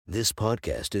This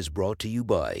podcast is brought to you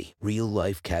by Real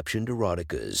Life Captioned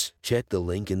Eroticas. Check the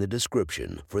link in the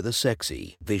description for the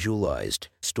sexy, visualized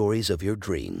stories of your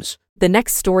dreams. The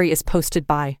next story is posted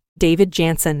by David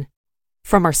Jansen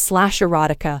from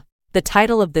r/erotica. The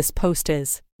title of this post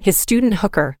is His Student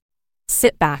Hooker.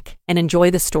 Sit back and enjoy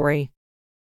the story.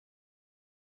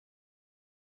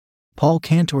 Paul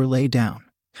Cantor lay down,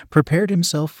 prepared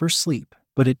himself for sleep,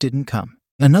 but it didn't come.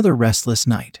 Another restless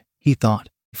night, he thought.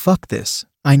 Fuck this,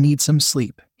 I need some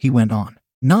sleep, he went on.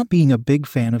 Not being a big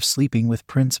fan of sleeping with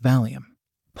Prince Valium,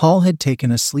 Paul had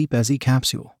taken a sleep-easy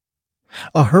capsule,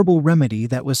 a herbal remedy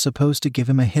that was supposed to give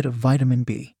him a hit of vitamin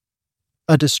B.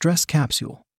 A distress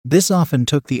capsule. This often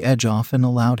took the edge off and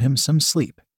allowed him some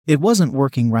sleep. It wasn't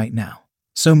working right now,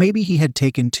 so maybe he had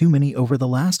taken too many over the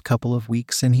last couple of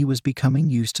weeks and he was becoming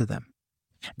used to them,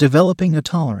 developing a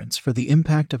tolerance for the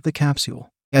impact of the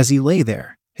capsule. As he lay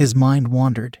there, his mind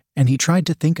wandered, and he tried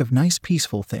to think of nice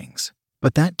peaceful things,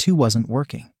 but that too wasn't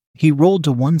working. He rolled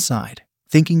to one side,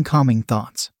 thinking calming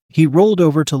thoughts. He rolled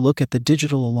over to look at the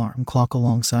digital alarm clock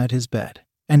alongside his bed,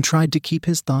 and tried to keep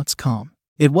his thoughts calm.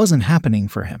 It wasn't happening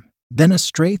for him. Then a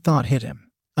stray thought hit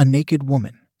him. A naked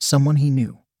woman, someone he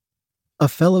knew. A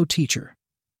fellow teacher.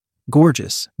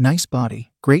 Gorgeous, nice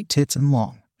body, great tits and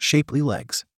long, shapely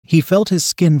legs. He felt his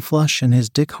skin flush and his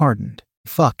dick hardened.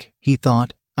 Fuck, he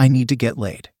thought, I need to get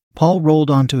laid. Paul rolled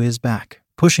onto his back,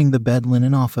 pushing the bed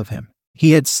linen off of him.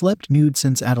 He had slept nude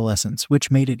since adolescence,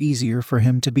 which made it easier for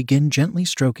him to begin gently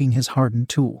stroking his hardened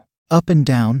tool, up and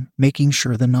down, making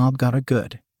sure the knob got a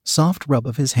good, soft rub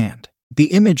of his hand.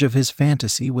 The image of his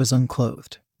fantasy was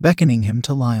unclothed, beckoning him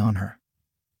to lie on her,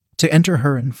 to enter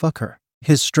her and fuck her.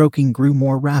 His stroking grew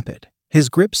more rapid, his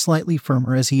grip slightly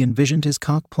firmer as he envisioned his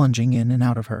cock plunging in and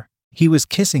out of her. He was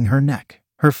kissing her neck,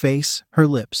 her face, her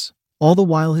lips, all the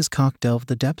while his cock delved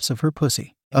the depths of her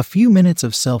pussy. A few minutes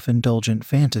of self-indulgent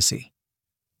fantasy.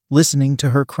 Listening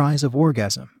to her cries of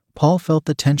orgasm, Paul felt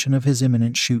the tension of his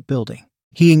imminent shoot building.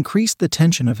 He increased the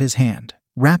tension of his hand,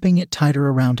 wrapping it tighter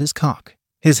around his cock.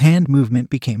 His hand movement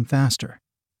became faster,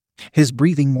 his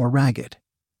breathing more ragged.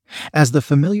 As the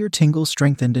familiar tingle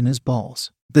strengthened in his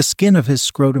balls, the skin of his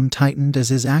scrotum tightened as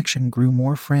his action grew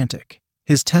more frantic,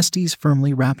 his testes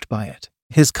firmly wrapped by it.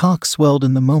 His cock swelled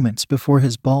in the moments before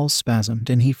his balls spasmed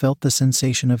and he felt the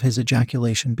sensation of his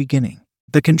ejaculation beginning.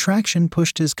 The contraction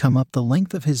pushed his cum up the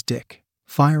length of his dick,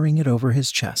 firing it over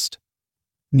his chest,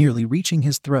 nearly reaching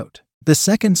his throat. The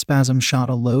second spasm shot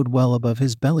a load well above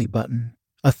his belly button,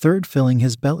 a third filling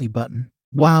his belly button.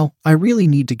 Wow, I really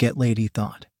need to get laid, he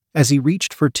thought, as he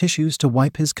reached for tissues to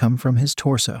wipe his cum from his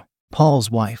torso.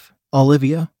 Paul's wife,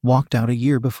 Olivia, walked out a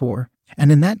year before, and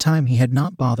in that time he had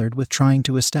not bothered with trying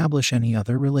to establish any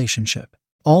other relationship.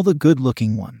 All the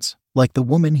good-looking ones, like the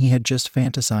woman he had just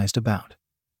fantasized about,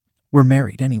 were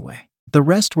married anyway. The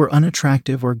rest were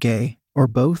unattractive or gay, or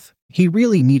both. He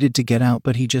really needed to get out,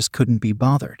 but he just couldn't be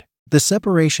bothered. The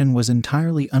separation was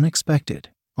entirely unexpected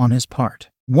on his part.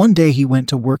 One day he went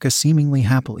to work a seemingly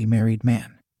happily married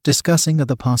man, discussing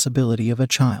the possibility of a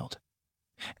child.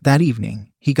 That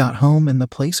evening, he got home and the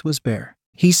place was bare.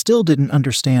 He still didn't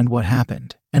understand what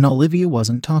happened, and Olivia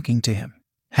wasn't talking to him.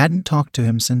 Hadn't talked to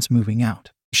him since moving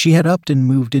out. She had upped and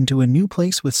moved into a new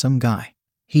place with some guy.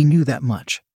 He knew that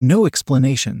much. No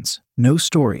explanations, no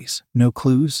stories, no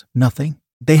clues, nothing.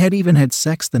 They had even had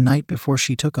sex the night before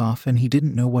she took off and he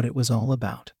didn't know what it was all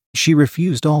about. She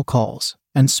refused all calls,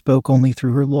 and spoke only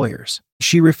through her lawyers.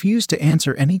 She refused to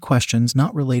answer any questions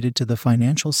not related to the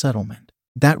financial settlement.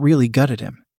 That really gutted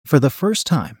him. For the first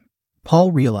time,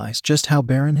 Paul realized just how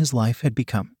barren his life had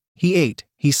become. He ate,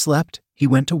 he slept, he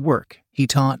went to work, he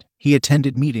taught, he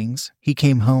attended meetings, he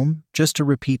came home, just to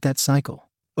repeat that cycle,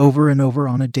 over and over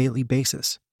on a daily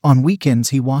basis. On weekends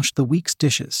he washed the week's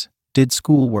dishes, did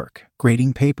schoolwork,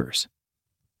 grading papers,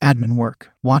 admin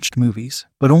work, watched movies,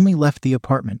 but only left the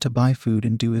apartment to buy food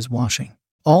and do his washing.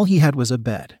 All he had was a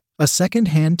bed, a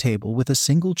second-hand table with a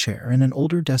single chair and an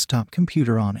older desktop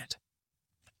computer on it.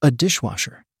 A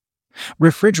dishwasher.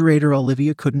 Refrigerator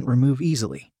Olivia couldn't remove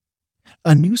easily.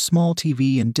 A new small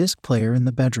TV and disc player in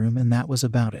the bedroom, and that was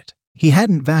about it. He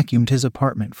hadn't vacuumed his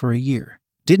apartment for a year,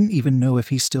 didn't even know if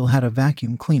he still had a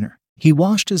vacuum cleaner. He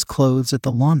washed his clothes at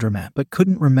the laundromat but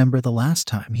couldn't remember the last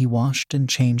time he washed and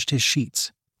changed his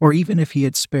sheets, or even if he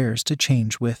had spares to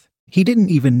change with. He didn't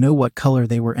even know what color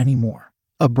they were anymore.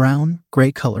 A brown,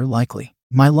 gray color likely.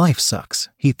 My life sucks,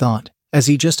 he thought, as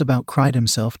he just about cried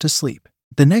himself to sleep.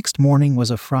 The next morning was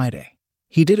a Friday.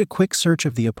 He did a quick search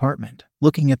of the apartment,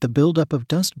 looking at the buildup of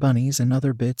dust bunnies and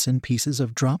other bits and pieces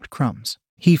of dropped crumbs.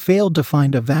 He failed to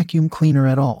find a vacuum cleaner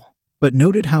at all, but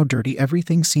noted how dirty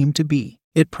everything seemed to be.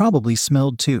 It probably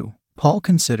smelled too, Paul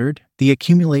considered the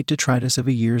accumulate detritus of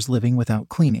a year's living without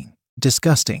cleaning.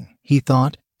 Disgusting, he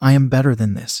thought. I am better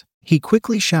than this. He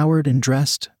quickly showered and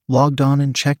dressed, logged on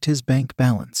and checked his bank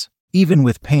balance. Even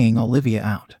with paying Olivia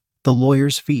out, the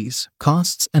lawyer's fees,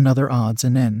 costs, and other odds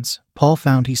and ends, Paul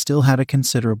found he still had a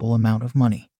considerable amount of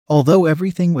money. Although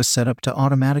everything was set up to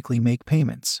automatically make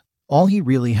payments, all he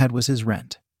really had was his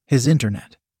rent, his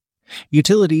internet,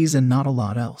 utilities, and not a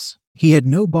lot else. He had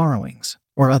no borrowings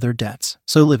or other debts,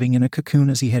 so living in a cocoon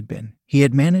as he had been, he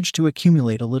had managed to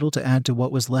accumulate a little to add to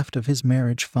what was left of his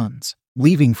marriage funds.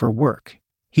 Leaving for work,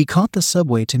 he caught the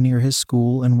subway to near his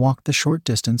school and walked the short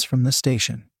distance from the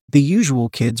station. The usual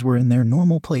kids were in their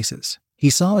normal places. He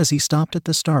saw as he stopped at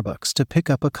the Starbucks to pick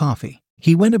up a coffee.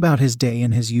 He went about his day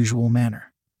in his usual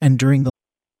manner, and during the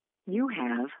You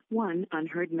have one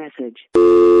unheard message.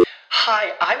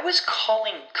 Hi, I was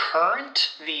calling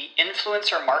Current, the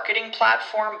influencer marketing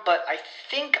platform, but I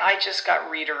think I just got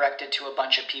redirected to a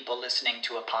bunch of people listening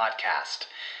to a podcast.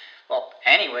 Well,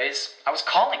 anyways, I was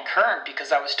calling Current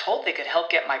because I was told they could help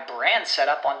get my brand set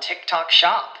up on TikTok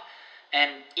Shop,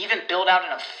 and even build out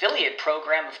an affiliate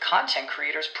program of content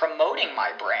creators promoting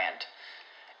my brand,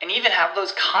 and even have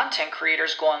those content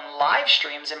creators go on live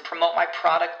streams and promote my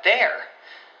product there.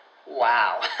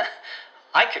 Wow,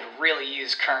 I could really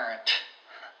use Current.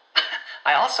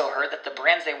 I also heard that the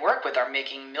brands they work with are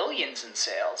making millions in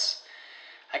sales.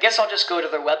 I guess I'll just go to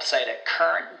their website at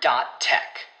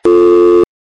current.tech.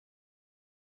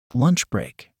 lunch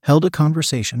break, held a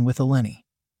conversation with Eleni,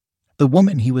 the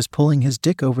woman he was pulling his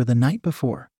dick over the night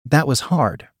before. That was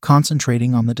hard,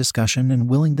 concentrating on the discussion and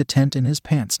willing the tent in his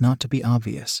pants not to be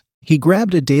obvious. He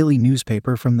grabbed a daily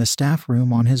newspaper from the staff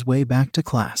room on his way back to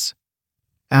class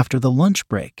after the lunch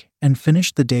break and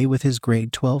finished the day with his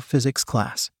grade 12 physics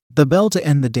class. The bell to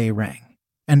end the day rang,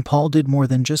 and Paul did more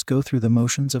than just go through the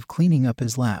motions of cleaning up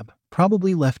his lab,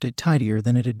 probably left it tidier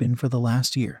than it had been for the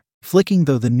last year. Flicking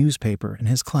through the newspaper in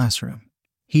his classroom,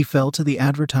 he fell to the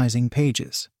advertising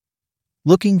pages,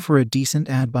 looking for a decent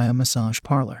ad by a massage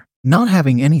parlor. Not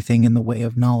having anything in the way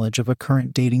of knowledge of a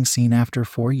current dating scene after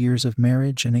 4 years of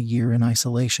marriage and a year in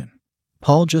isolation,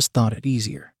 Paul just thought it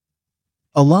easier,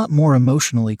 a lot more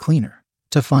emotionally cleaner,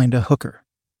 to find a hooker,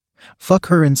 fuck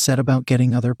her, and set about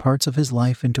getting other parts of his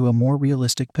life into a more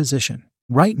realistic position.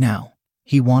 Right now,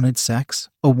 he wanted sex,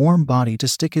 a warm body to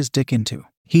stick his dick into.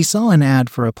 He saw an ad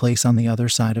for a place on the other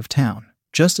side of town,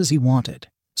 just as he wanted,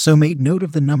 so made note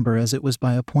of the number as it was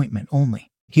by appointment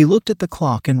only. He looked at the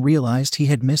clock and realized he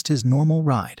had missed his normal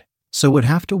ride, so would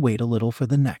have to wait a little for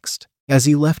the next. As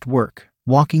he left work,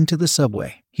 walking to the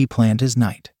subway, he planned his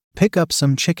night. Pick up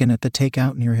some chicken at the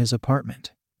takeout near his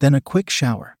apartment, then a quick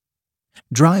shower,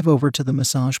 drive over to the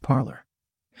massage parlor,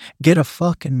 get a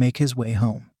fuck, and make his way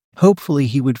home. Hopefully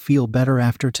he would feel better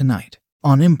after tonight.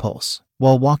 On impulse,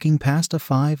 while walking past a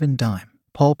 5 and dime,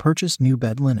 Paul purchased new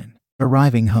bed linen.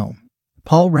 Arriving home,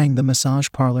 Paul rang the massage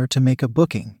parlor to make a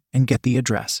booking and get the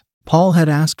address. Paul had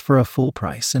asked for a full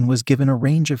price and was given a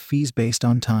range of fees based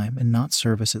on time and not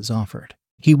services offered.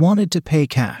 He wanted to pay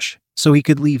cash, so he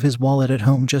could leave his wallet at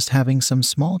home, just having some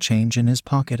small change in his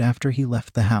pocket after he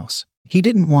left the house. He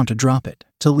didn't want to drop it,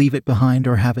 to leave it behind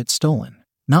or have it stolen,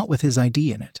 not with his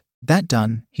ID in it. That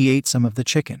done, he ate some of the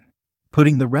chicken,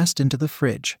 putting the rest into the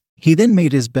fridge. He then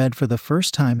made his bed for the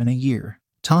first time in a year,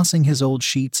 tossing his old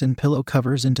sheets and pillow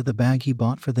covers into the bag he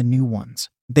bought for the new ones.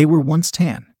 They were once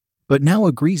tan, but now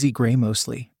a greasy gray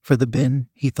mostly, for the bin,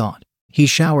 he thought. He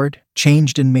showered,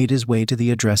 changed, and made his way to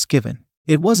the address given.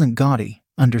 It wasn't gaudy,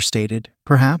 understated,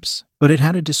 perhaps, but it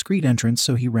had a discreet entrance,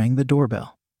 so he rang the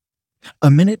doorbell. A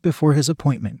minute before his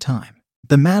appointment time,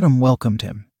 the madam welcomed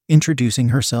him, introducing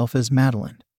herself as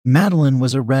Madeline. Madeline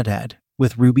was a redhead,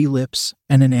 with ruby lips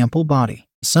and an ample body.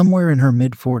 Somewhere in her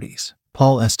mid-40s,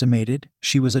 Paul estimated,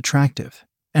 she was attractive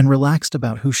and relaxed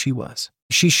about who she was.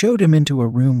 She showed him into a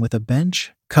room with a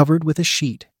bench, covered with a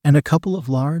sheet, and a couple of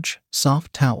large,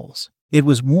 soft towels. It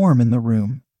was warm in the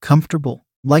room, comfortable,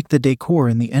 like the decor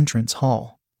in the entrance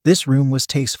hall. This room was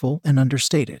tasteful and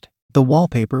understated. The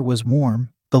wallpaper was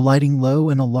warm, the lighting low,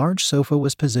 and a large sofa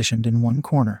was positioned in one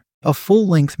corner. A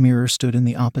full-length mirror stood in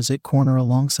the opposite corner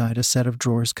alongside a set of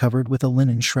drawers covered with a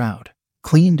linen shroud,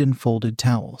 cleaned and folded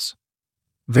towels,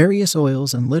 various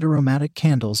oils, and lit aromatic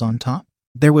candles on top.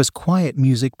 There was quiet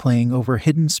music playing over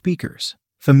hidden speakers,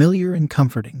 familiar and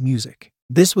comforting music.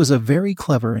 This was a very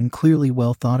clever and clearly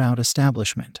well thought out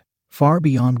establishment, far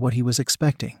beyond what he was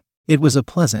expecting. It was a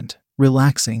pleasant,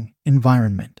 relaxing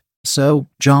environment. "So,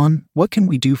 John, what can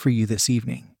we do for you this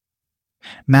evening?"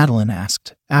 Madeline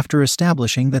asked, after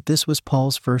establishing that this was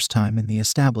Paul's first time in the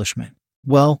establishment.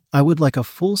 "Well, I would like a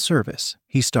full service,"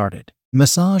 he started.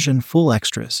 "Massage and full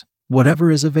extras,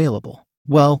 Whatever is available.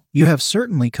 Well, you have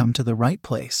certainly come to the right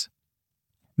place.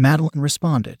 Madeline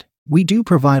responded. We do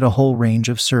provide a whole range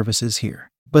of services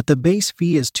here, but the base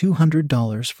fee is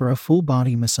 $200 for a full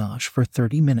body massage for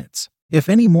 30 minutes. If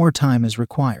any more time is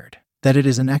required, that it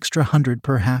is an extra $100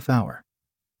 per half hour,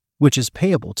 which is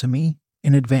payable to me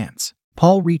in advance.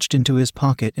 Paul reached into his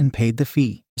pocket and paid the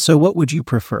fee. So what would you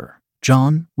prefer,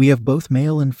 John? We have both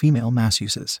male and female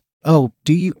masseuses. Oh,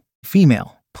 do you?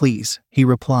 Female, please, he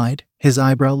replied, his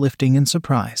eyebrow lifting in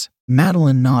surprise.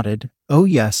 Madeline nodded. Oh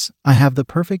yes, I have the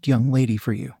perfect young lady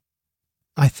for you.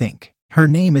 I think. Her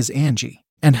name is Angie.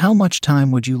 And how much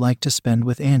time would you like to spend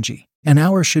with Angie? An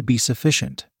hour should be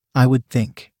sufficient, I would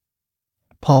think.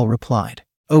 Paul replied.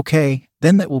 Okay,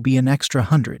 then that will be an extra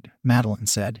 $100, Madeline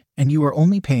said, and you are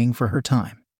only paying for her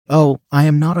time. Oh, I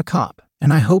am not a cop,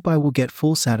 and I hope I will get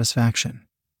full satisfaction.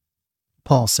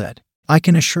 Paul said. I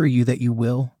can assure you that you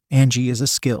will. Angie is a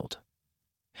skilled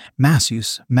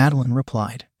masseuse, Madeline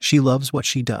replied. She loves what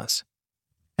she does.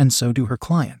 And so do her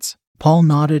clients. Paul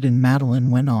nodded and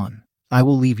Madeline went on. I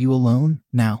will leave you alone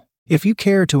now. If you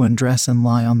care to undress and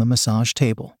lie on the massage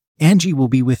table, Angie will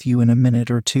be with you in a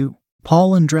minute or two.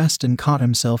 Paul undressed and caught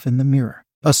himself in the mirror.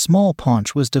 A small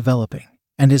paunch was developing,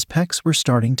 and his pecs were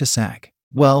starting to sag.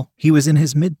 Well, he was in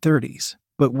his mid-30s,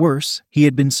 but worse, he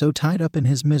had been so tied up in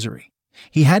his misery.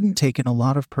 He hadn't taken a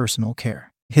lot of personal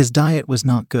care. His diet was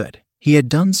not good. He had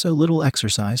done so little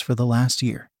exercise for the last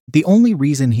year. The only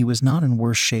reason he was not in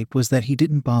worse shape was that he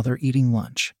didn't bother eating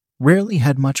lunch, rarely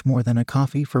had much more than a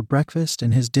coffee for breakfast,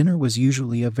 and his dinner was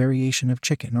usually a variation of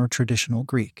chicken or traditional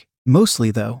Greek. Mostly,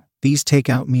 though, these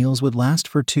takeout meals would last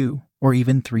for 2 or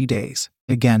even 3 days.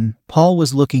 Again, Paul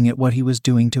was looking at what he was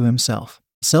doing to himself.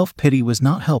 Self-pity was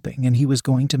not helping, and he was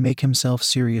going to make himself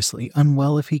seriously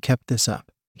unwell if he kept this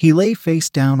up. He lay face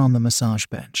down on the massage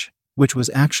bench, which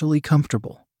was actually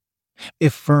comfortable,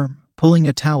 if firm, pulling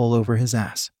a towel over his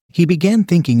ass. He began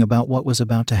thinking about what was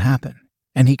about to happen,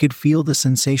 and he could feel the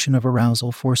sensation of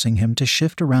arousal forcing him to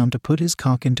shift around to put his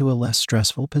cock into a less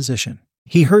stressful position.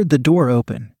 He heard the door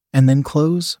open and then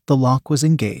close. The lock was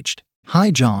engaged. Hi,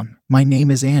 John, my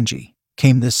name is Angie,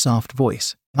 came this soft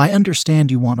voice. I understand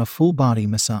you want a full body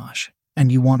massage,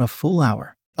 and you want a full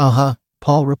hour.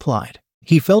 Paul replied.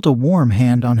 He felt a warm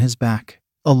hand on his back,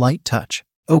 a light touch.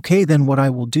 Okay, then what I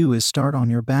will do is start on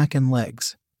your back and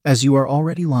legs, as you are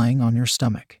already lying on your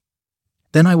stomach.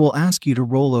 Then I will ask you to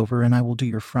roll over and I will do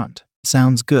your front.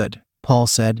 Sounds good, Paul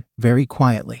said, very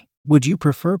quietly. Would you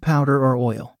prefer powder or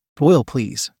oil? Oil,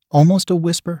 please. Almost a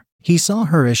whisper. He saw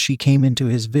her as she came into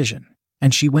his vision,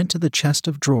 and she went to the chest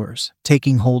of drawers,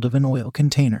 taking hold of an oil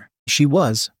container. She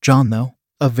was, John though,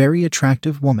 a very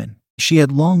attractive woman. She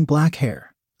had long black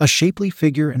hair, a shapely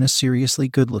figure, and a seriously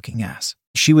good-looking ass.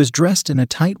 She was dressed in a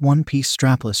tight one-piece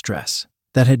strapless dress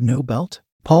that had no belt.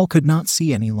 Paul could not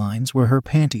see any lines where her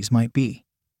panties might be,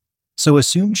 so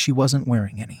assumed she wasn't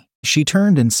wearing any. She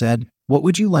turned and said, What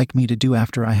would you like me to do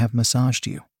after I have massaged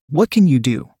you? What can you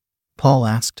do? Paul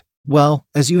asked. Well,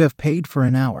 as you have paid for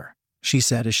an hour, she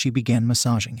said as she began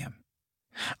massaging him.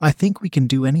 I think we can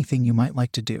do anything you might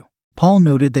like to do. Paul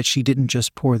noted that she didn't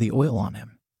just pour the oil on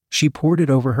him. She poured it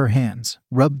over her hands,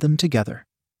 rubbed them together,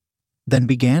 then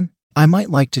began. I might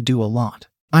like to do a lot.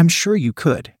 I'm sure you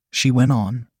could, she went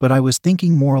on, but I was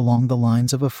thinking more along the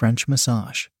lines of a French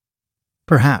massage.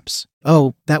 Perhaps.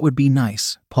 Oh, that would be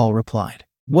nice, Paul replied.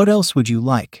 What else would you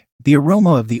like? The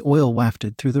aroma of the oil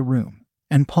wafted through the room,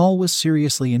 and Paul was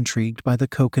seriously intrigued by the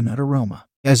coconut aroma.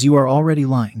 As you are already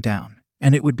lying down,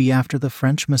 and it would be after the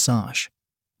French massage,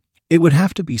 it would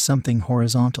have to be something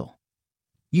horizontal.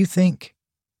 You think?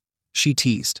 She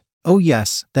teased. Oh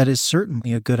yes, that is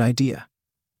certainly a good idea.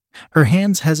 Her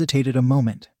hands hesitated a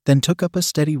moment, then took up a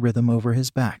steady rhythm over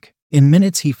his back. In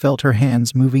minutes he felt her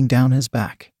hands moving down his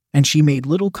back, and she made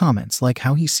little comments like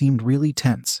how he seemed really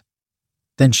tense.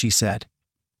 Then she said,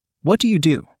 What do you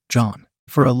do, John,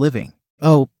 for a living?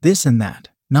 Oh, this and that.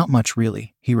 Not much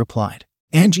really, he replied.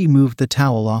 Angie moved the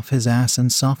towel off his ass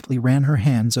and softly ran her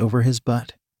hands over his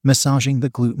butt, massaging the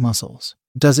glute muscles.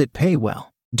 Does it pay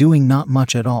well? Doing not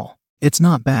much at all. It's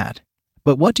not bad.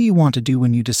 But what do you want to do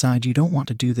when you decide you don't want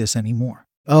to do this anymore?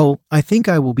 Oh, I think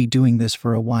I will be doing this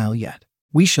for a while yet.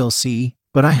 We shall see,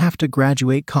 but I have to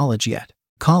graduate college yet.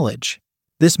 College?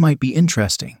 This might be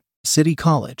interesting. City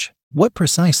college. What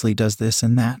precisely does this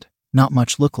and that not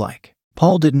much look like?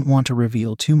 Paul didn't want to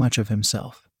reveal too much of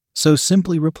himself, so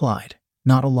simply replied,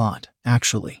 Not a lot,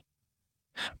 actually.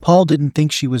 Paul didn't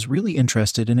think she was really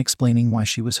interested in explaining why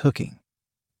she was hooking,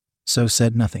 so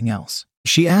said nothing else.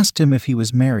 She asked him if he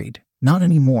was married. Not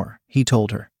anymore, he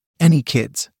told her. Any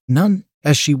kids? None.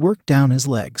 As she worked down his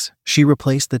legs, she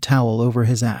replaced the towel over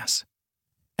his ass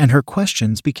and her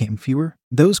questions became fewer.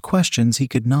 Those questions he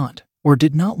could not or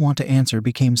did not want to answer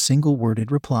became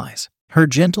single-worded replies. Her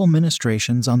gentle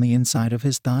ministrations on the inside of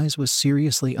his thighs was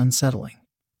seriously unsettling.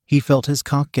 He felt his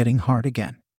cock getting hard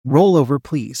again. "Roll over,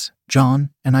 please,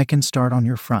 John, and I can start on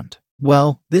your front."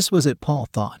 Well, this was it, Paul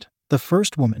thought. The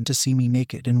first woman to see me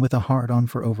naked and with a hard-on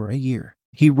for over a year.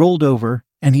 He rolled over,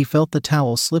 and he felt the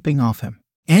towel slipping off him.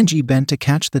 Angie bent to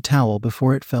catch the towel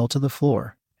before it fell to the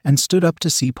floor, and stood up to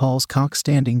see Paul's cock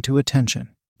standing to attention.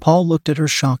 Paul looked at her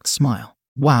shocked smile.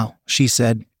 "Wow," she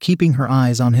said, keeping her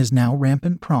eyes on his now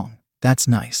rampant prong. "That's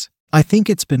nice. I think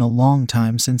it's been a long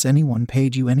time since anyone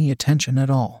paid you any attention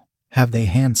at all. Have they,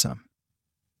 handsome?"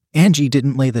 Angie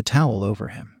didn't lay the towel over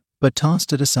him, but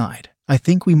tossed it aside. "I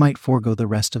think we might forego the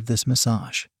rest of this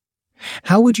massage.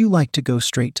 How would you like to go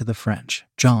straight to the French,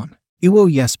 John?" "Oh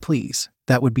yes, please.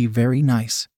 That would be very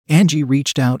nice." Angie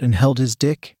reached out and held his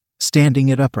dick, standing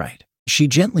it upright. She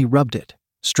gently rubbed it,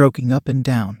 stroking up and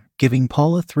down, giving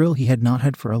Paul a thrill he had not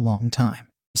had for a long time.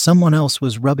 Someone else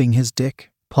was rubbing his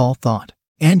dick, Paul thought.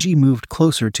 Angie moved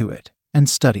closer to it and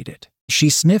studied it. She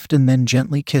sniffed and then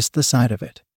gently kissed the side of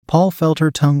it. Paul felt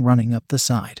her tongue running up the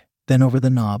side, then over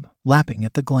the knob, lapping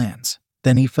at the glands.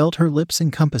 Then he felt her lips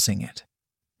encompassing it,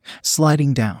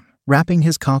 sliding down, wrapping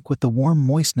his cock with the warm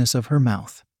moistness of her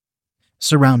mouth.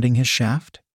 Surrounding his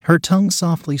shaft, her tongue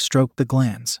softly stroked the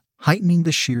glands, heightening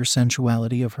the sheer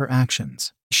sensuality of her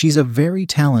actions. She's a very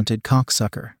talented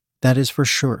cocksucker, that is for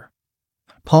sure.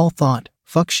 Paul thought,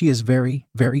 fuck, she is very,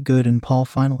 very good, and Paul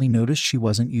finally noticed she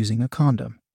wasn't using a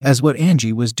condom, as what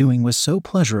Angie was doing was so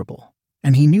pleasurable,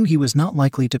 and he knew he was not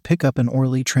likely to pick up an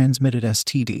orally transmitted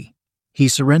STD. He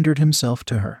surrendered himself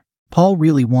to her. Paul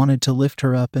really wanted to lift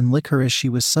her up and lick her as she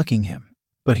was sucking him,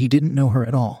 but he didn't know her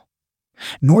at all.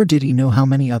 Nor did he know how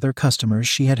many other customers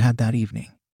she had had that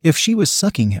evening. If she was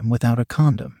sucking him without a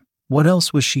condom, what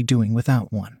else was she doing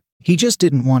without one? He just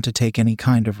didn't want to take any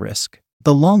kind of risk.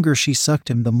 The longer she sucked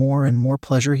him, the more and more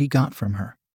pleasure he got from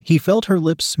her. He felt her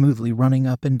lips smoothly running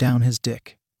up and down his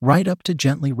dick, right up to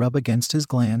gently rub against his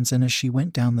glands, and as she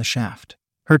went down the shaft,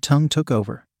 her tongue took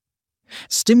over,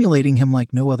 stimulating him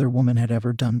like no other woman had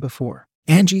ever done before.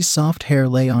 Angie's soft hair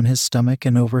lay on his stomach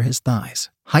and over his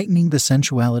thighs, heightening the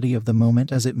sensuality of the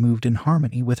moment as it moved in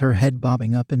harmony with her head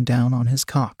bobbing up and down on his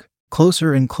cock.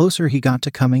 Closer and closer he got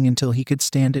to coming until he could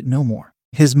stand it no more.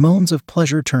 His moans of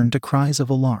pleasure turned to cries of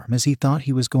alarm as he thought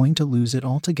he was going to lose it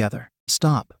altogether.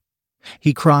 "Stop,"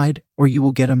 he cried, "or you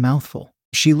will get a mouthful."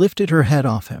 She lifted her head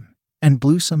off him and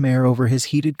blew some air over his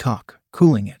heated cock,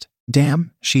 cooling it.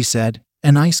 "Damn," she said,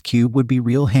 "an ice cube would be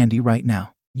real handy right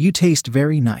now. You taste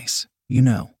very nice, you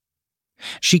know."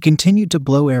 She continued to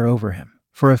blow air over him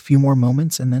for a few more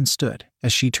moments and then stood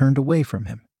as she turned away from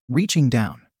him. Reaching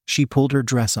down, she pulled her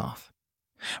dress off,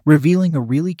 revealing a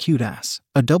really cute ass,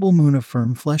 a double moon of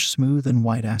firm flesh, smooth and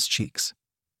white ass cheeks,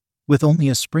 with only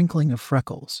a sprinkling of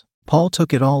freckles. Paul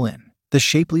took it all in, the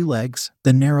shapely legs,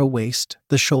 the narrow waist,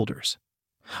 the shoulders,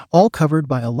 all covered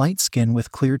by a light skin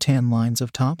with clear tan lines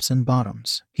of tops and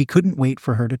bottoms. He couldn't wait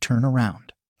for her to turn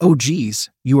around. "Oh geez,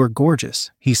 you are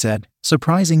gorgeous," he said,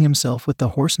 surprising himself with the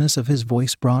hoarseness of his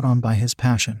voice brought on by his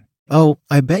passion. "Oh,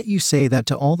 I bet you say that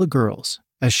to all the girls."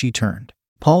 As she turned,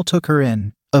 Paul took her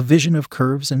in, a vision of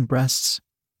curves and breasts,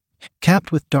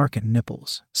 capped with darkened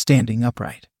nipples, standing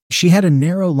upright. She had a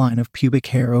narrow line of pubic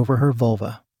hair over her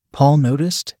vulva, Paul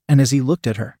noticed, and as he looked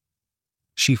at her,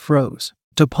 she froze.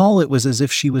 To Paul it was as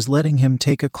if she was letting him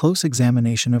take a close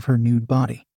examination of her nude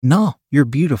body. "Nah, you're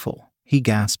beautiful," he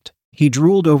gasped. He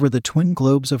drooled over the twin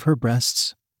globes of her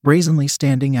breasts, brazenly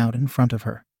standing out in front of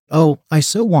her. "Oh, I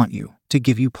so want you, to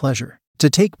give you pleasure, to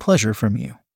take pleasure from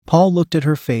you." Paul looked at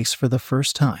her face for the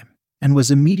first time, and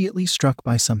was immediately struck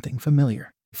by something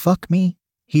familiar. "Fuck me,"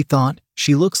 he thought,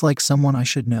 "she looks like someone I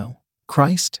should know.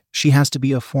 Christ, she has to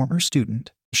be a former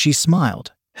student." She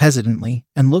smiled, hesitantly,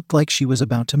 and looked like she was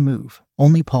about to move,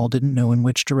 only Paul didn't know in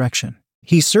which direction.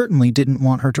 He certainly didn't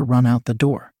want her to run out the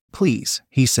door. "Please,"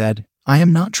 he said, "I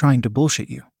am not trying to bullshit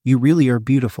you. You really are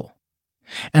beautiful.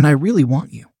 And I really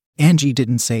want you." Angie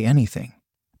didn't say anything,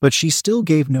 but she still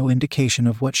gave no indication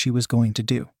of what she was going to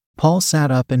do. Paul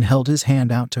sat up and held his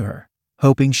hand out to her,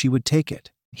 hoping she would take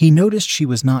it. He noticed she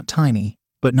was not tiny,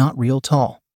 but not real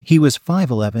tall. He was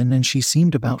 5'11" and she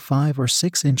seemed about 5 or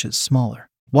 6 inches smaller.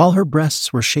 While her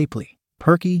breasts were shapely,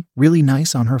 perky, really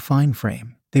nice on her fine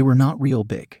frame, they were not real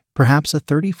big, perhaps a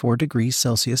 34 degrees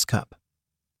Celsius cup.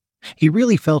 He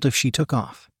really felt if she took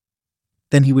off,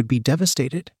 then he would be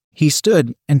devastated. He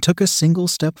stood and took a single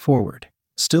step forward,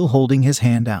 still holding his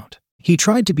hand out. He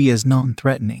tried to be as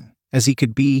non-threatening as he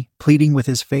could be, pleading with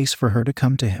his face for her to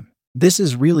come to him. "This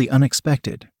is really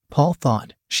unexpected," Paul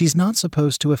thought, she's not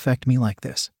supposed to affect me like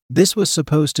this. This was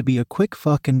supposed to be a quick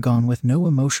fuck and gone with no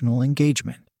emotional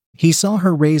engagement. He saw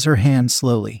her raise her hand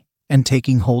slowly, and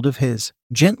taking hold of his,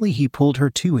 gently he pulled her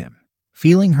to him,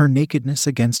 feeling her nakedness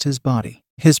against his body.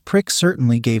 His prick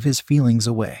certainly gave his feelings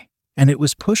away, and it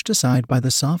was pushed aside by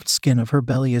the soft skin of her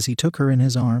belly as he took her in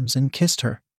his arms and kissed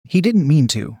her. He didn't mean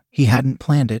to, he hadn't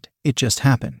planned it, it just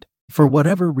happened. For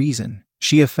whatever reason,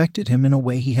 she affected him in a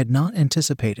way he had not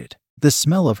anticipated. The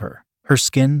smell of her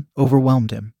skin,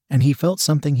 overwhelmed him, and he felt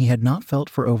something he had not felt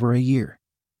for over a year.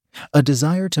 A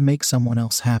desire to make someone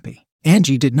else happy.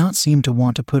 Angie did not seem to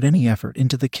want to put any effort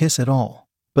into the kiss at all,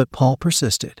 but Paul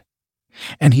persisted.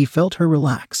 And he felt her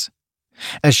relax.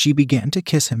 As she began to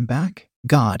kiss him back,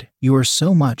 God, you are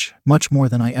so much more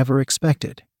than I ever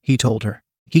expected, he told her.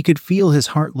 He could feel his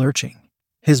heart lurching,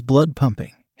 his blood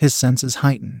pumping, his senses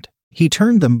heightened. He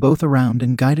turned them both around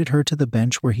and guided her to the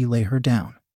bench where he lay her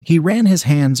down. He ran his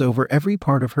hands over every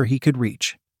part of her he could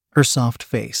reach, her soft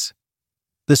face,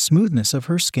 the smoothness of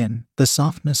her skin, the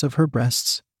softness of her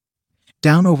breasts,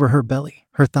 down over her belly,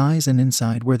 her thighs and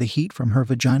inside where the heat from her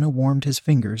vagina warmed his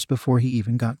fingers before he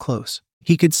even got close.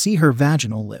 He could see her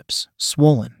vaginal lips,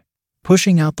 swollen,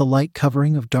 pushing out the light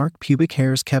covering of dark pubic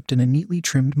hairs kept in a neatly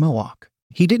trimmed mohawk.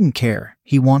 He didn't care,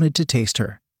 he wanted to taste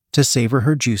her, to savor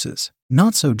her juices.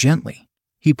 Not so gently.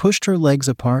 He pushed her legs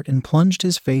apart and plunged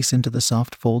his face into the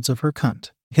soft folds of her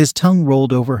cunt. His tongue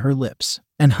rolled over her lips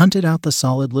and hunted out the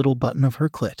solid little button of her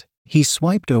clit. He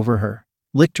swiped over her,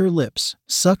 licked her lips,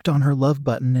 sucked on her love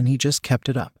button, and he just kept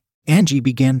it up. Angie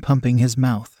began pumping his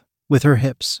mouth with her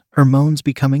hips, her moans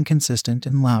becoming consistent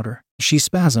and louder. She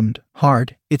spasmed,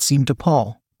 hard, it seemed to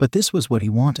Paul, but this was what he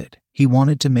wanted. He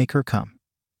wanted to make her come.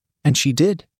 And she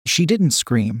did. She didn't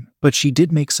scream, but she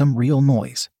did make some real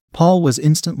noise. Paul was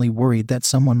instantly worried that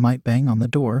someone might bang on the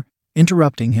door,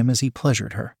 interrupting him as he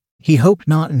pleasured her. He hoped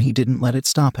not, and he didn't let it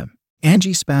stop him.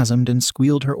 Angie spasmed and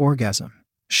squealed her orgasm,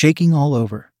 shaking all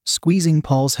over, squeezing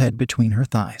Paul's head between her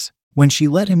thighs. When she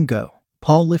let him go,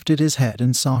 Paul lifted his head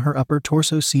and saw her upper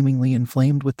torso seemingly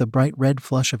inflamed with the bright red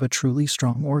flush of a truly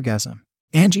strong orgasm.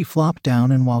 Angie flopped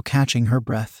down, and while catching her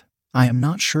breath, I am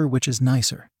not sure which is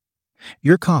nicer,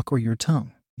 your cock or your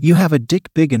tongue. You have a dick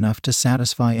big enough to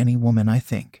satisfy any woman, I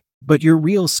think. But your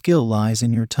real skill lies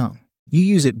in your tongue. You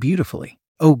use it beautifully.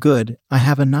 Oh good, I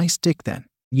have a nice dick then.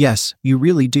 Yes, you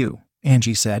really do,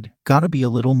 Angie said. Gotta be a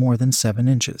little more than 7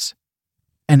 inches.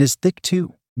 And is thick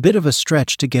too. Bit of a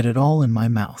stretch to get it all in my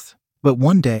mouth. But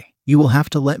one day, you will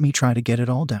have to let me try to get it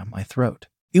all down my throat.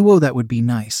 Ew, that would be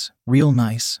nice, real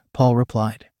nice, Paul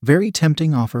replied. Very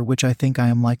tempting offer which I think I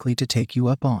am likely to take you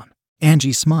up on.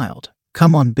 Angie smiled.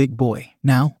 Come on, big boy.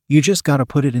 Now, you just gotta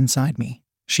put it inside me.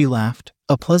 She laughed,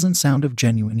 a pleasant sound of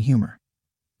genuine humor.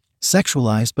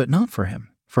 Sexualized, but not for him,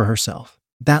 for herself.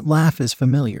 That laugh is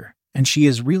familiar, and she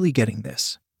is really getting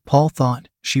this. Paul thought,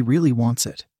 she really wants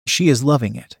it. She is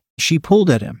loving it. She pulled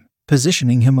at him,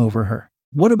 positioning him over her.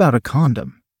 What about a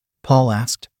condom? Paul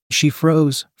asked. She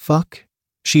froze. Fuck?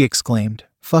 She exclaimed.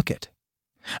 Fuck it.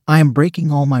 I am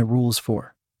breaking all my rules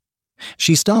for.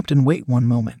 She stopped and wait one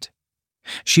moment.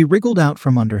 She wriggled out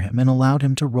from under him and allowed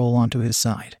him to roll onto his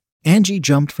side. Angie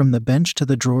jumped from the bench to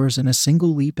the drawers in a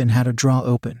single leap and had a drawer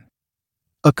open,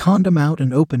 a condom out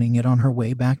and opening it on her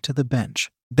way back to the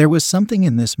bench. There was something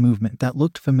in this movement that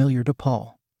looked familiar to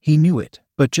Paul. He knew it,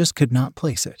 but just could not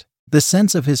place it. The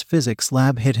sense of his physics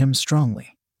lab hit him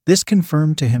strongly. This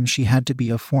confirmed to him she had to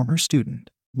be a former student.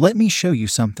 Let me show you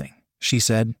something, she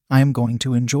said. I am going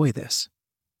to enjoy this.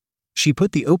 She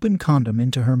put the open condom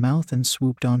into her mouth and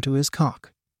swooped onto his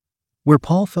cock, where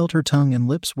Paul felt her tongue and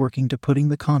lips working to putting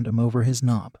the condom over his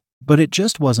knob. But it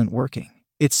just wasn't working.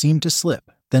 It seemed to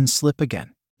slip, then slip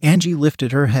again. Angie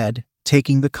lifted her head,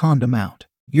 taking the condom out.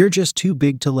 You're just too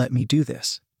big to let me do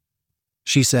this,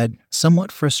 she said,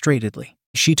 somewhat frustratedly.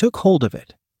 She took hold of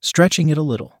it, stretching it a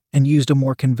little, and used a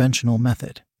more conventional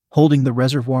method, holding the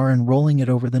reservoir and rolling it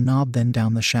over the knob, then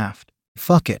down the shaft.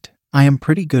 Fuck it, I am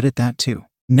pretty good at that too.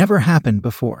 Never happened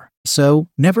before. So,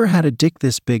 never had a dick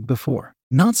this big before.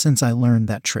 Not since I learned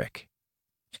that trick,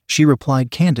 she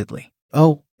replied candidly.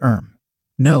 Oh,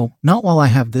 no, not while I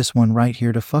have this one right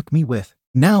here to fuck me with.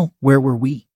 Now, where were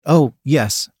we? Oh,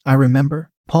 yes, I remember.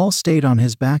 Paul stayed on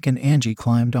his back and Angie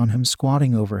climbed on him,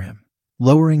 squatting over him,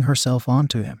 lowering herself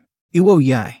onto him. Ew, oh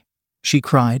yay, she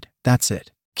cried. That's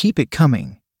it. Keep it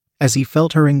coming. As he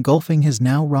felt her engulfing his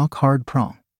now rock-hard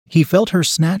prong, he felt her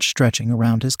snatch stretching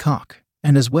around his cock,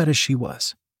 and as wet as she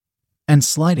was, and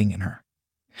sliding in her.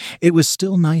 It was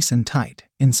still nice and tight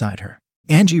inside her.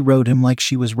 Angie rode him like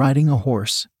she was riding a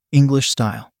horse, English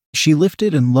style. She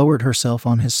lifted and lowered herself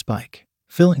on his spike,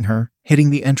 filling her, hitting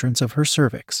the entrance of her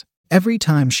cervix. Every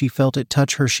time she felt it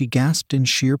touch her, she gasped in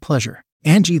sheer pleasure.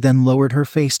 Angie then lowered her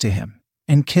face to him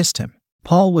and kissed him.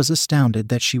 Paul was astounded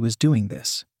that she was doing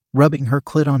this, rubbing her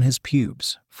clit on his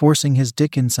pubes, forcing his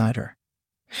dick inside her,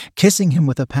 kissing him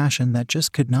with a passion that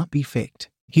just could not be faked.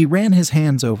 He ran his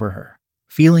hands over her,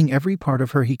 feeling every part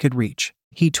of her he could reach.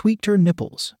 He tweaked her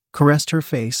nipples, caressed her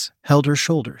face, held her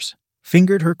shoulders,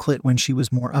 fingered her clit when she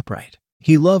was more upright.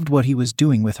 He loved what he was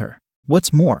doing with her.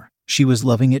 What's more, she was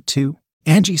loving it too.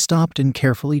 Angie stopped and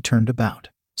carefully turned about,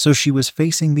 so she was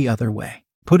facing the other way.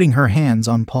 Putting her hands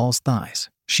on Paul's thighs,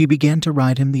 she began to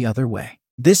ride him the other way.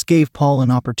 This gave Paul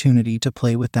an opportunity to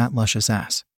play with that luscious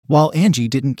ass. While Angie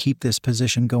didn't keep this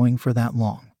position going for that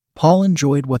long, Paul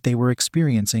enjoyed what they were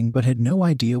experiencing but had no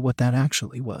idea what that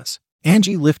actually was.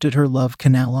 Angie lifted her love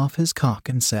canal off his cock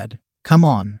and said, "Come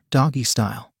on, doggy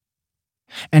style."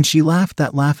 And she laughed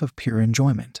that laugh of pure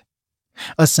enjoyment.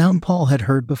 A sound Paul had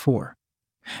heard before.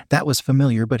 That was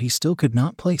familiar, but he still could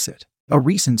not place it. A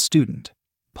recent student.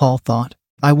 Paul thought,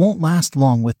 "I won't last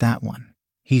long with that one,"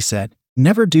 he said.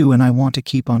 "Never do, and I want to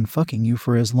keep on fucking you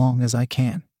for as long as I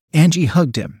can." Angie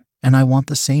hugged him, "And I want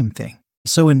the same thing.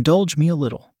 So indulge me a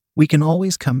little. We can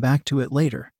always come back to it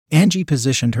later." Angie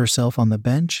positioned herself on the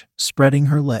bench, spreading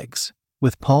her legs,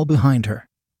 with Paul behind her,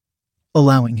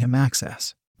 allowing him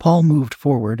access. Paul moved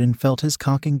forward and felt his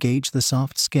cock engage the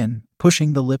soft skin,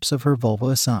 pushing the lips of her vulva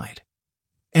aside,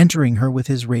 entering her with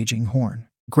his raging horn.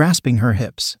 Grasping her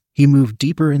hips, he moved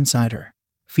deeper inside her,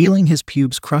 feeling his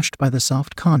pubes crushed by the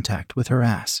soft contact with her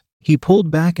ass. He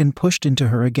pulled back and pushed into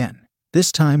her again,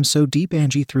 this time so deep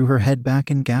Angie threw her head back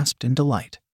and gasped in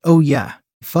delight. "Oh yeah,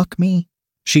 fuck me,"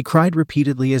 she cried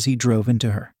repeatedly as he drove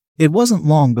into her. It wasn't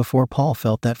long before Paul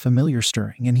felt that familiar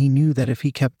stirring, and he knew that if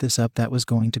he kept this up, that was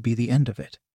going to be the end of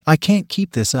it. "I can't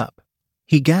keep this up,"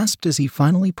 he gasped as he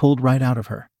finally pulled right out of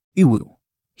her. "Ew."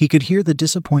 He could hear the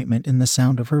disappointment in the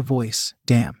sound of her voice.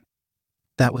 "Damn.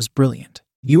 That was brilliant.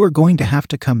 You are going to have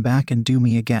to come back and do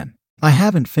me again." "I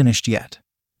haven't finished yet,"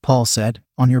 Paul said.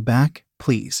 "On your back,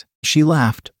 please." She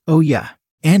laughed. "Oh yeah."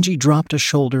 Angie dropped a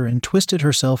shoulder and twisted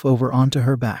herself over onto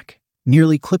her back,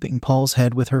 nearly clipping Paul's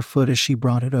head with her foot as she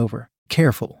brought it over.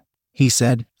 "Careful," he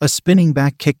said. "A spinning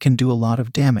back kick can do a lot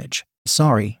of damage."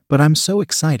 "Sorry, but I'm so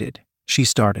excited," she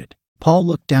started. Paul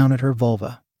looked down at her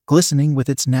vulva, glistening with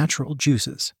its natural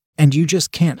juices. "And you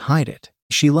just can't hide it."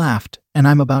 She laughed. "And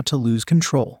I'm about to lose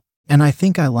control. And I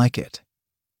think I like it."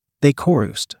 They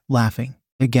chorused, laughing.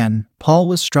 Again, Paul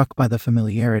was struck by the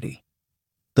familiarity.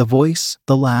 The voice,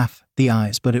 the laugh, the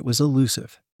eyes, but it was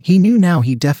elusive. He knew now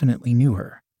he definitely knew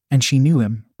her, and she knew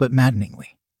him, but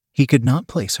maddeningly. He could not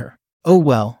place her. "Oh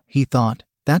well," he thought,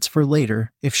 "that's for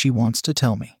later, if she wants to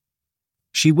tell me.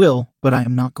 She will, but I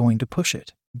am not going to push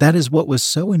it." That is what was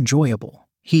so enjoyable.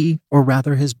 He, or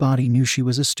rather his body, knew she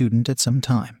was a student at some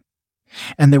time.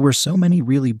 And there were so many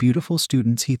really beautiful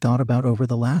students he thought about over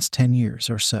the last 10 years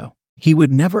or so. He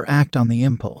would never act on the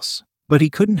impulse, but he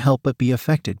couldn't help but be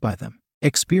affected by them.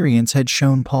 Experience had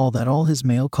shown Paul that all his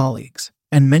male colleagues,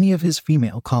 and many of his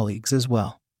female colleagues as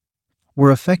well,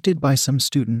 were affected by some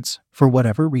students, for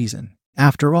whatever reason.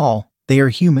 After all, they are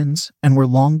humans, and were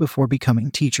long before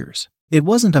becoming teachers. It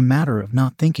wasn't a matter of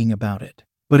not thinking about it,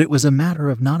 but it was a matter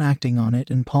of not acting on it,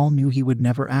 and Paul knew he would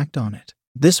never act on it.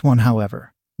 This one,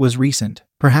 however, was recent,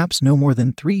 perhaps no more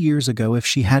than 3 years ago if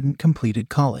she hadn't completed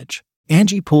college.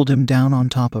 Angie pulled him down on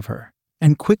top of her,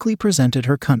 and quickly presented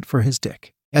her cunt for his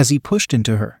dick. As he pushed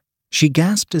into her, she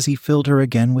gasped as he filled her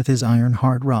again with his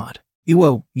iron-hard rod.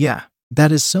 "Ew, yeah,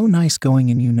 that is so nice going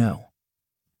in, you know."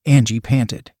 Angie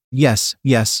panted. Yes,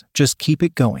 just keep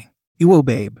it going." "Ew,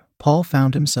 babe," Paul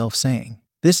found himself saying.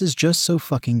 "This is just so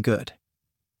fucking good."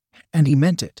 And he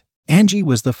meant it. Angie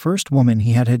was the first woman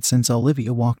he had had since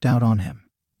Olivia walked out on him.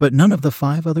 But none of the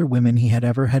 5 other women he had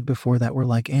ever had before that were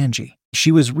like Angie.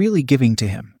 She was really giving to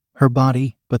him, her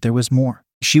body, but there was more.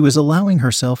 She was allowing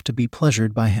herself to be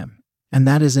pleasured by him. And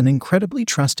that is an incredibly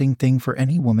trusting thing for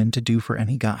any woman to do for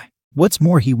any guy. What's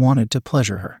more, he wanted to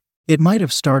pleasure her. It might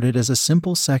have started as a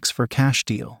simple sex for cash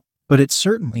deal, but it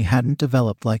certainly hadn't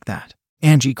developed like that.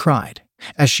 Angie cried,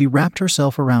 as she wrapped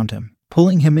herself around him,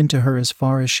 pulling him into her as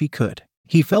far as she could.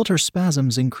 He felt her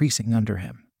spasms increasing under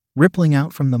him, rippling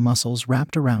out from the muscles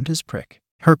wrapped around his prick.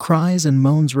 Her cries and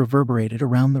moans reverberated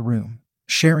around the room,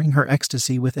 sharing her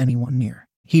ecstasy with anyone near.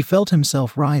 He felt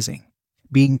himself rising,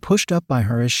 being pushed up by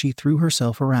her as she threw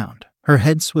herself around, her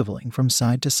head swiveling from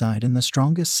side to side in the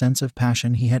strongest sense of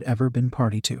passion he had ever been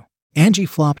party to. Angie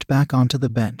flopped back onto the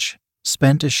bench,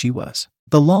 spent as she was.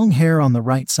 The long hair on the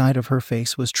right side of her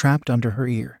face was trapped under her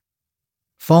ear,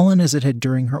 fallen as it had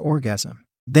during her orgasm.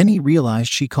 Then he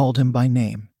realized she called him by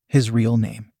name, his real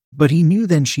name. But he knew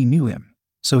then she knew him,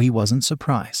 so he wasn't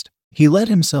surprised. He let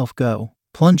himself go,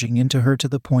 plunging into her to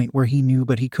the point where he knew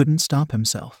but he couldn't stop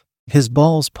himself. His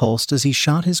balls pulsed as he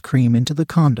shot his cream into the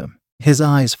condom. His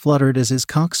eyes fluttered as his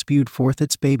cock spewed forth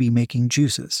its baby-making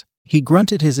juices. He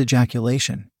grunted his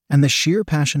ejaculation, and the sheer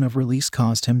passion of release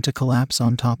caused him to collapse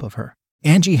on top of her.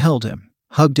 Angie held him,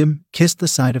 hugged him, kissed the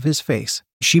side of his face.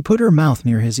 She put her mouth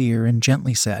near his ear and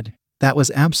gently said, "That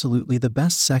was absolutely the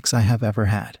best sex I have ever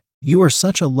had. You are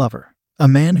such a lover, a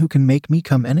man who can make me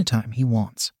come anytime he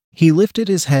wants." He lifted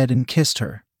his head and kissed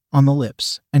her on the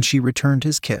lips, and she returned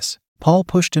his kiss. Paul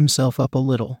pushed himself up a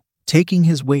little, taking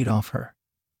his weight off her.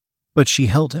 But she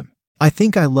held him. "I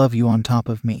think I love you on top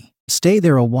of me. Stay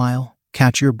there a while,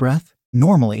 catch your breath."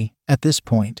 Normally, at this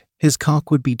point, his cock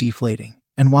would be deflating,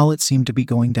 and while it seemed to be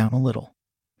going down a little,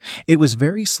 it was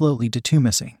very slowly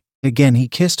detumescing. Again he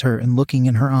kissed her and looking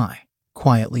in her eye,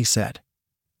 quietly said,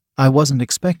 "I wasn't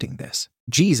expecting this.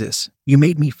 Jesus, you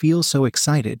made me feel so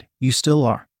excited. You still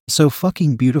are. So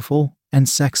fucking beautiful and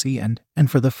sexy and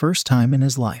for the first time in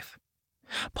his life."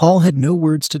 Paul had no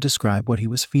words to describe what he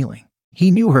was feeling.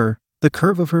 He knew her, the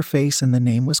curve of her face and the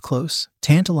name was close,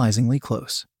 tantalizingly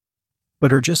close.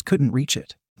 But her just couldn't reach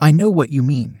it. "I know what you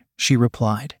mean," she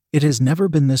replied. "It has never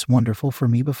been this wonderful for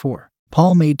me before."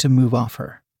 Paul made to move off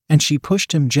her, and she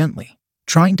pushed him gently,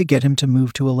 trying to get him to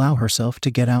move to allow herself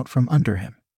to get out from under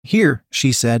him. "Here,"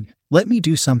 she said, "let me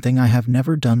do something I have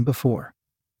never done before."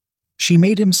 She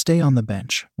made him stay on the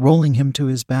bench, rolling him to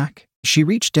his back. She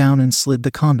reached down and slid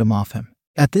the condom off him.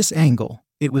 At this angle,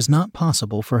 it was not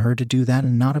possible for her to do that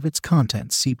and not of its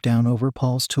contents seep down over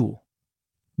Paul's tool,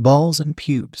 balls and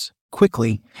pubes.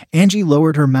 Quickly, Angie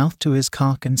lowered her mouth to his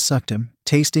cock and sucked him,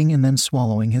 tasting and then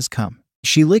swallowing his cum.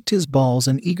 She licked his balls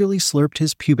and eagerly slurped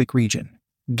his pubic region,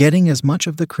 getting as much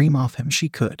of the cream off him she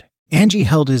could. Angie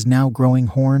held his now growing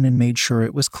horn and made sure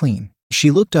it was clean.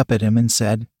 She looked up at him and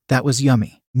said, "That was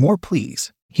yummy. More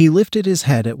please." He lifted his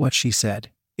head at what she said.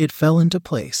 It fell into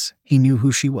place. He knew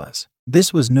who she was.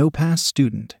 This was no past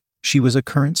student. She was a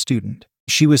current student.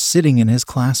 She was sitting in his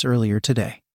class earlier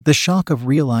today. The shock of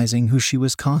realizing who she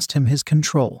was cost him his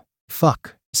control.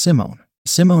 "Fuck, Simone."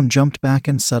 Simone jumped back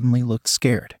and suddenly looked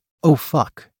scared. "Oh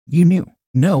fuck, you knew."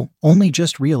 "No, only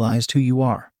just realized who you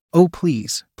are." "Oh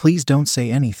please, please don't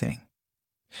say anything."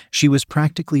 She was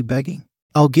practically begging.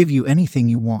 "I'll give you anything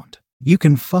you want. You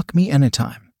can fuck me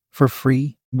anytime. For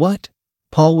free." "What?"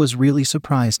 Paul was really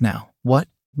surprised now.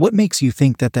 What makes you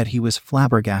think that he was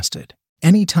flabbergasted?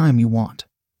 "Anytime you want.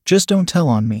 Just don't tell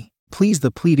on me. Please."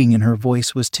 The pleading in her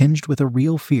voice was tinged with a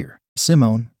real fear.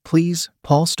 "Simone, please,"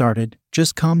 Paul started.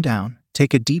 "Just calm down,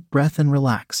 take a deep breath and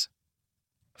relax."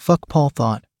 Fuck, Paul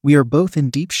thought. We are both in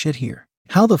deep shit here.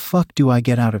 How the fuck do I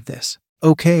get out of this?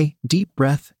 Okay, deep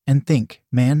breath, and think,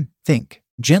 man, think.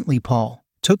 Gently, Paul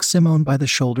took Simone by the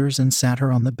shoulders and sat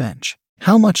her on the bench.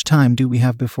 "How much time do we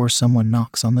have before someone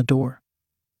knocks on the door?"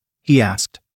 he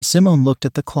asked. Simone looked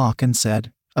at the clock and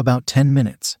said, "About 10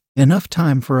 minutes. Enough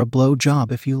time for a blow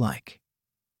job if you like."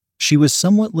 She was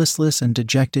somewhat listless and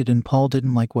dejected, and Paul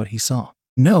didn't like what he saw.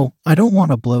 "No, I don't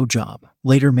want a blow job.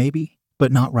 Later maybe,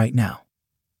 but not right now."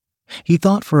 He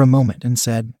thought for a moment and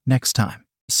said, "Next time."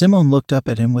 Simone looked up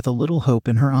at him with a little hope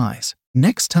in her eyes.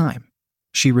 "Next time?"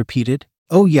 she repeated.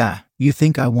 "Oh yeah, you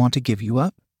think I want to give you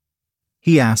up?"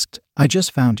 he asked. "I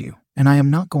just found you, and I am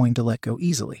not going to let go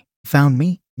easily." "Found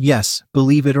me?" "Yes,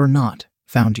 believe it or not,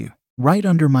 found you. Right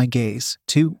under my gaze,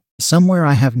 too. Somewhere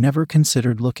I have never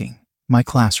considered looking. My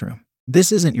classroom."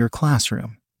 "This isn't your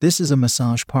classroom. This is a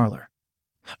massage parlor.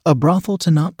 A brothel,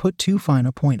 to not put too fine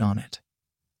a point on it."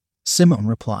 Simone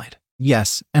replied.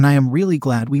 "Yes, and I am really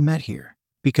glad we met here,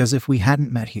 because if we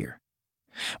hadn't met here,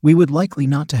 we would likely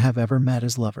not to have ever met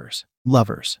as lovers."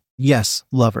 "Lovers. Yes,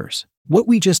 lovers. What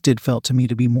we just did felt to me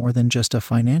to be more than just a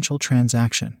financial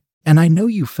transaction. And I know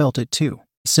you felt it too."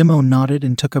 Simone nodded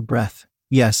and took a breath.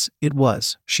 "Yes, it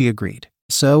was," she agreed.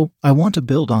 "So, I want to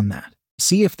build on that.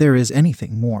 See if there is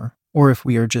anything more, or if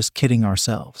we are just kidding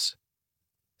ourselves."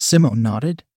 Simone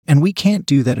nodded. "And we can't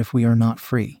do that if we are not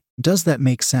free. Does that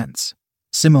make sense?"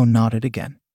 Simone nodded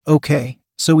again. "Okay,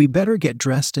 so we better get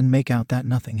dressed and make out that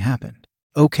nothing happened."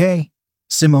 "Okay."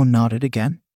 Simone nodded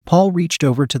again. Paul reached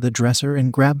over to the dresser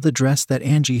and grabbed the dress that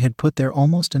Angie had put there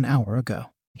almost an hour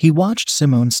ago. He watched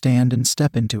Simone stand and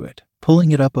step into it,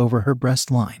 pulling it up over her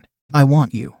breast line. "I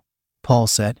want you," Paul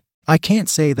said. "I can't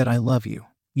say that I love you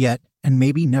yet, and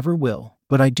maybe never will,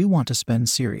 but I do want to spend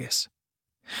serious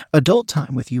adult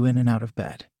time with you in and out of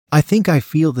bed. I think I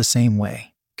feel the same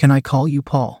way. Can I call you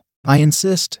Paul?" "I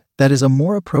insist. That is a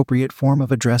more appropriate form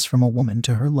of address from a woman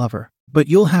to her lover. But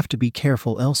you'll have to be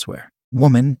careful elsewhere."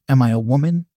 "Woman? Am I a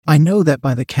woman? I know that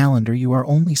by the calendar you are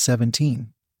only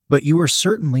 17. But you are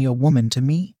certainly a woman to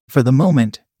me. For the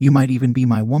moment, you might even be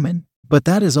my woman. But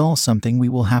that is all something we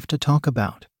will have to talk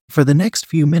about. For the next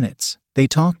few minutes, they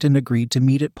talked and agreed to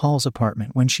meet at Paul's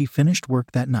apartment when she finished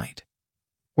work that night.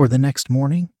 Or the next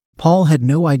morning? Paul had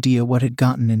no idea what had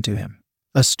gotten into him.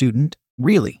 A student?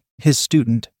 Really, his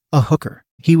student, a hooker.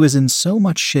 He was in so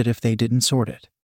much shit if they didn't sort it.